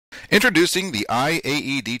Introducing the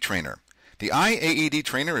iAEDtrainer. The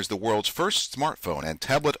iAEDtrainer is the world's first smartphone and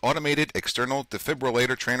tablet automated external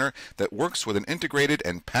defibrillator trainer that works with an integrated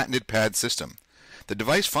and patented pad system. The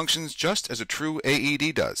device functions just as a true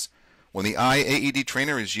AED does. When the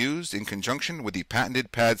iAEDtrainer is used in conjunction with the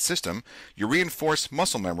patented pad system, you reinforce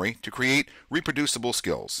muscle memory to create reproducible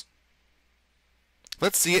skills.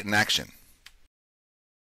 Let's see it in action.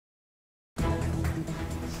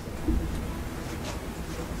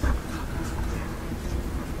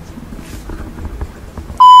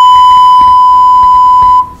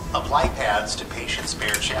 Apply pads to patient's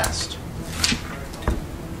bare chest.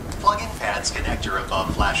 Plug in pads connector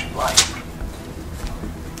above flashing light.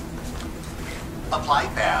 Apply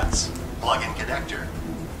pads, plug in connector.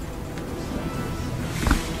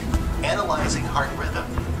 Analyzing heart rhythm.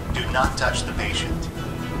 Do not touch the patient.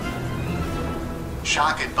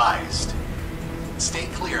 Shock advised. Stay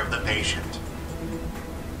clear of the patient.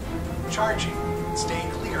 Charging. Stay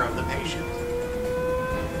clear of the patient.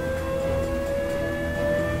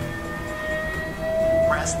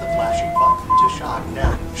 Press the flashing button to shock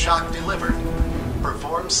now. Shock delivered.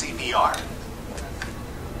 Perform CPR.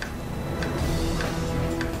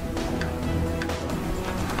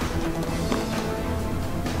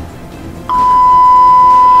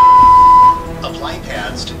 Apply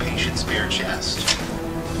pads to patient's bare chest.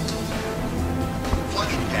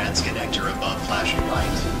 Plug in pads connector above flashing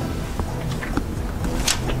light.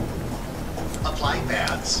 Apply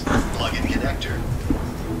pads. Plug in connector.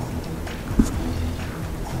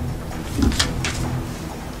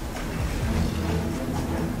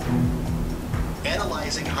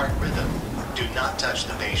 Analyzing heart rhythm. Do not touch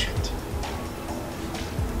the patient.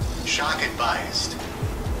 Shock advised.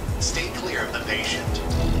 Stay clear of the patient.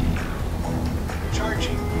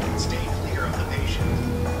 Charging. Stay clear of the patient.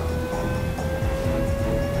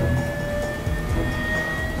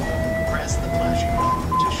 Press the flashing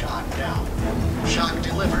button to shock now. Shock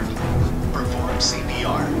delivered. Perform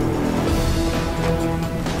CPR.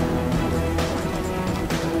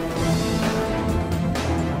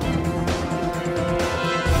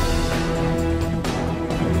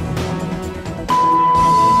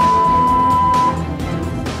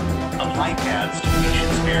 Apply pads to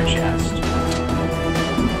patient's bare chest.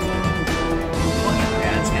 Plug in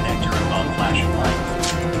pads connector above flashing light.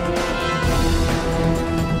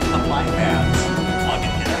 Apply pads. Plug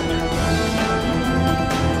in connector.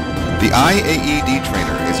 The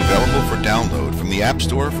iAEDtrainer is available for download from the App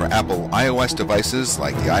Store for Apple iOS devices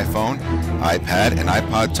like the iPhone, iPad, and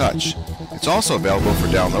iPod Touch. It's also available for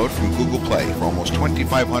download from Google Play for almost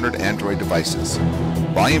 2,500 Android devices.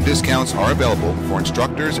 Volume discounts are available for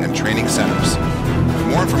instructors and training centers. For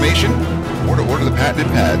more information or to order the patented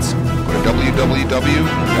pads, go to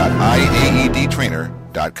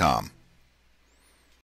www.iaedtrainer.com.